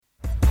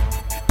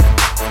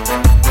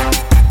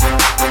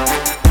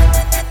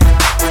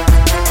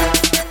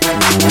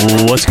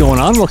What's going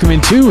on? Welcome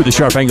into the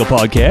Sharp Angle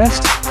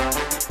Podcast.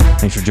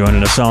 Thanks for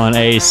joining us on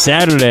a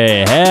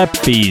Saturday.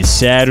 Happy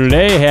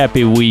Saturday.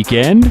 Happy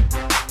weekend.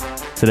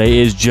 Today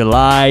is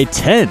July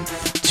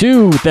 10th,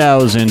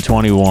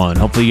 2021.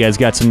 Hopefully you guys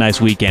got some nice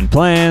weekend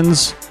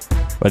plans.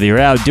 Whether you're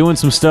out doing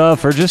some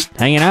stuff or just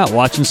hanging out,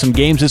 watching some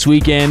games this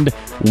weekend,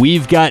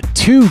 we've got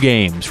 2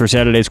 games for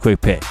Saturday's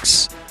Quick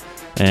Picks.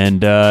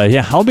 And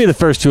I'll be the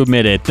first to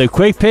admit it. The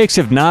Quick Picks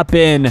have not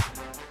been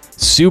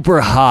super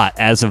hot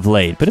as of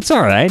late, but it's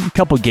all right. A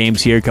couple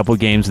games here, a couple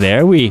games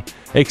there. We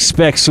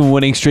expect some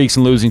winning streaks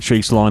and losing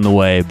streaks along the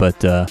way,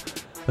 but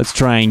let's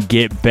try and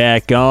get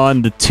back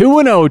on the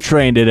 2-0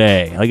 train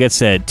today. Like I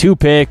said, 2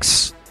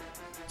 picks.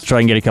 Let's try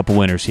and get a couple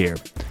winners here.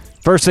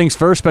 First things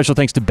first, special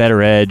thanks to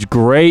Better Edge.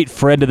 Great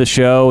friend of the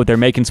show. They're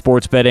making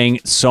sports betting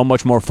so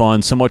much more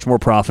fun, so much more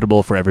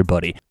profitable for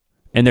everybody.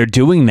 And they're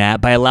doing that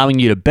by allowing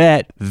you to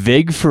bet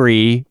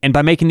VIG-free and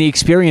by making the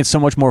experience so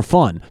much more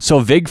fun.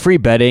 So VIG-free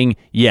betting,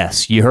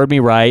 yes, you heard me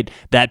right.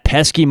 That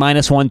pesky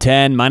minus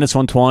 110, minus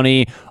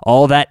 120,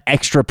 all that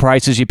extra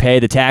prices you pay,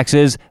 the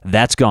taxes,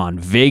 that's gone.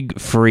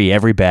 VIG-free,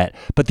 every bet.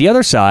 But the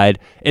other side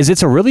is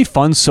it's a really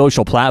fun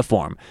social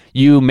platform.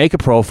 You make a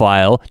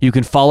profile, you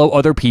can follow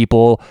other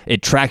people,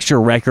 it tracks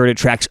your record, it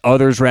tracks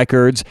others'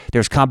 records,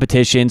 there's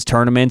competitions,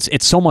 tournaments,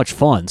 it's so much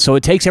fun. So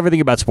it takes everything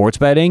about sports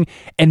betting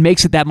and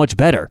makes it that much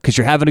better because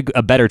you're having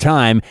a better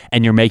time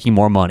and you're making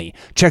more money.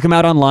 Check them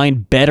out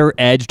online,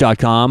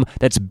 betteredge.com.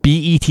 That's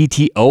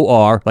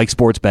BETTOR, like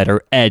sports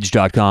better,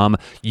 edge.com.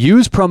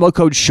 Use promo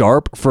code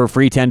SHARP for a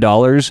free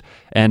 $10,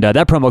 and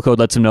that promo code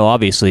lets them know,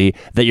 obviously,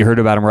 that you heard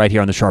about them right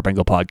here on the Sharp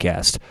Angle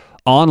Podcast.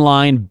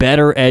 Online,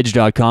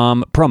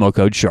 betteredge.com, promo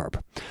code SHARP.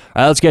 All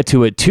right, let's get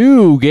to it.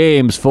 2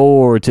 games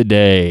for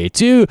today.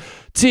 Two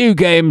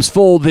games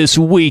for this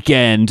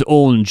weekend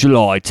on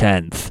July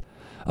 10th.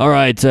 All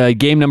right,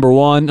 game number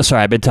 1.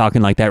 Sorry, I've been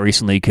talking like that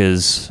recently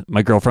because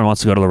my girlfriend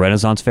wants to go to the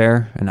Renaissance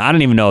Fair, and I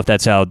don't even know if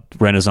that's how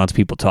Renaissance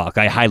people talk.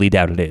 I highly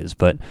doubt it is,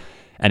 but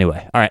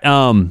anyway. All right,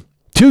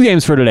 2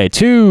 games for today.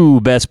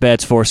 2 best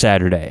bets for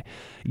Saturday.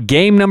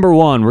 Game number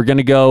 1, we're going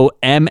to go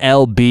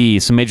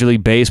MLB, some Major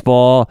League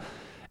Baseball.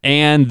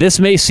 And this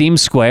may seem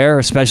square,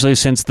 especially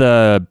since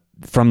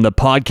from the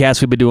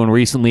podcast we've been doing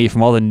recently,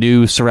 from all the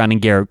news surrounding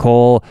Garrett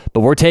Cole,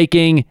 but we're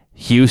taking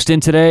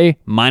Houston today,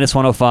 minus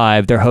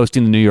 105. They're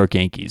hosting the New York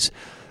Yankees.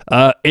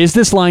 Is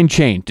this line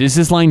changed? Is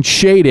this line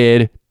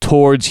shaded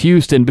towards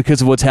Houston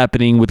because of what's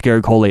happening with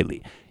Garrett Cole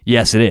lately?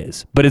 Yes, it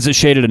is. But is it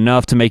shaded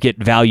enough to make it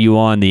value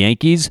on the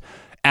Yankees?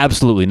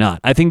 Absolutely not.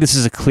 I think this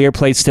is a clear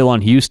play still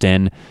on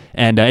Houston,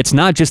 and it's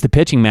not just the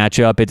pitching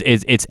matchup,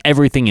 it's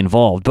everything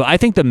involved. But I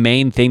think the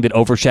main thing that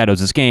overshadows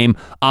this game,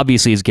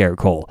 obviously, is Garrett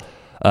Cole.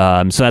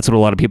 So that's what a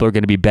lot of people are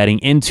going to be betting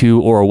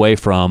into or away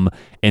from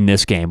in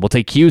this game. We'll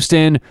take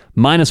Houston,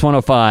 minus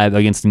 105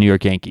 against the New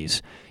York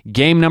Yankees.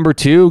 Game number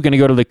 2, going to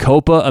go to the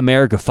Copa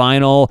America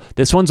Final.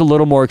 This one's a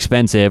little more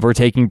expensive. We're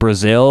taking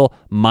Brazil,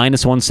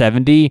 minus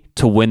 170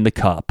 to win the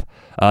cup.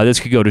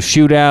 This could go to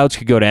shootouts,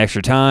 could go to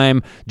extra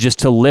time, just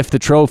to lift the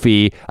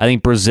trophy. I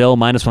think Brazil,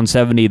 minus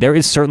 170, there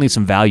is certainly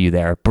some value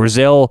there.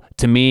 Brazil,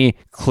 to me,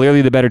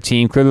 clearly the better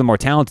team, clearly the more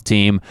talented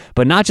team.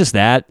 But not just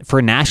that,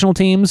 for national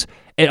teams,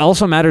 it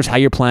also matters how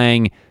you're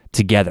playing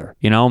together.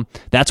 You know,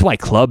 that's why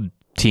club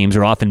teams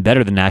are often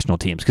better than national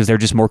teams because they're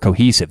just more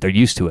cohesive. They're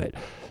used to it.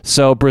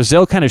 So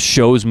Brazil kind of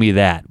shows me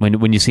that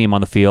when you see them on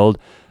the field.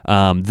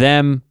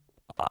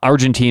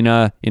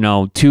 Argentina,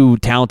 2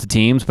 talented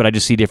teams, but I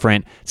just see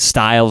different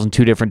styles and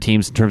 2 different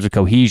teams in terms of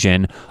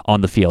cohesion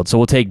on the field. So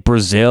we'll take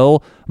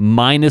Brazil,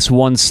 minus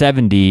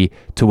 170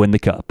 to win the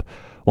cup.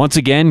 Once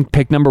again,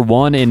 pick number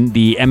 1 in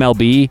the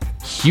MLB,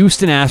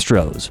 Houston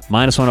Astros,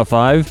 minus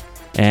 105.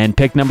 And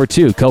pick number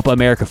 2, Copa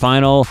America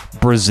Final,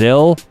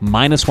 Brazil,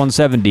 minus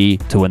 170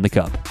 to win the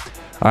cup.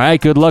 All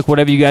right, good luck,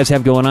 whatever you guys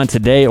have going on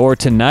today or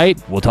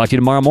tonight. We'll talk to you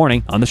tomorrow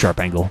morning on The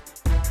Sharp Angle.